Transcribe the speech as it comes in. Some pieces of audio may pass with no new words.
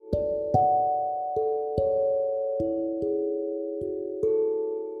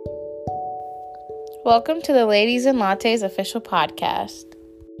Welcome to the Ladies and Lattes official podcast.